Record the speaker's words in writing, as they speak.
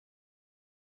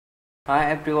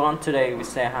Hi everyone, today we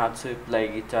say how to play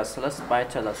guitar Sluut by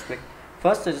Sluut.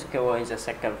 First the scale is the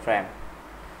second frame.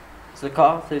 The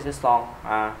chord this is long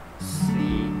C,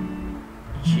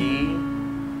 G,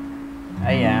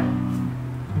 AM,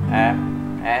 F,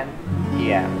 and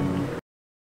EM.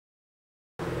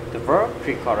 The verb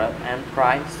pre-chorus and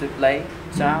price to play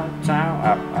down, down,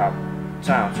 up, up,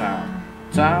 down, down,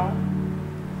 down,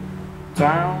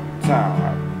 down, down,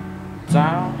 up,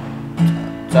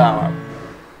 down, down, up.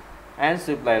 And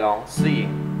to play long C,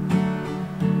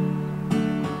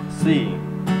 C,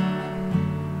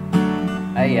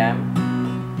 AM,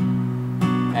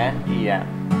 and EM.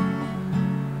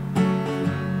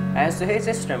 And to hit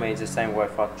instrument is the same way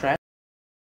for track.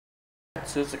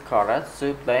 To the chorus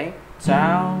to play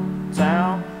down,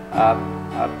 down, up,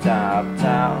 up, down, up,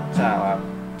 down, down, up,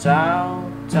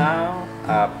 down, down,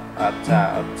 up,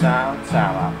 down, up, down,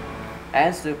 down, up.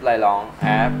 And to play long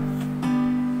F,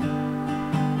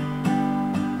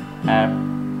 F,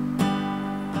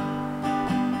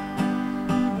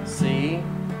 C,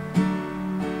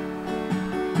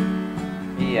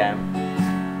 EM,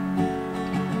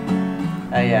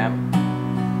 AM,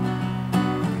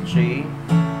 G.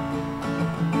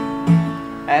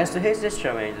 As to his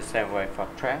instrument is the same way for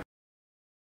track.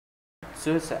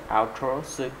 So the outro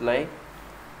should play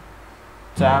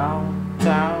down,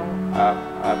 down, up,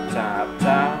 up, down, up,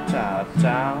 down, down, up,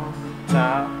 down,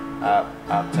 down, up,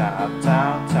 up, down, up,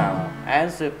 down, down,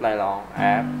 and to play long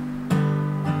F,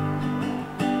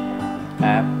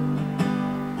 F,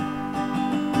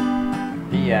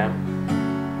 EM,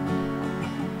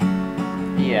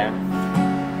 EM,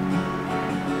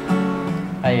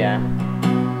 AM,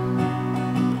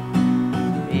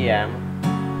 EM,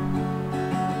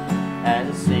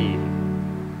 and C.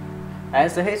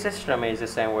 As the hit instrument is the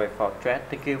same way for track.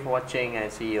 Thank you for watching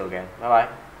and see you again. Bye bye.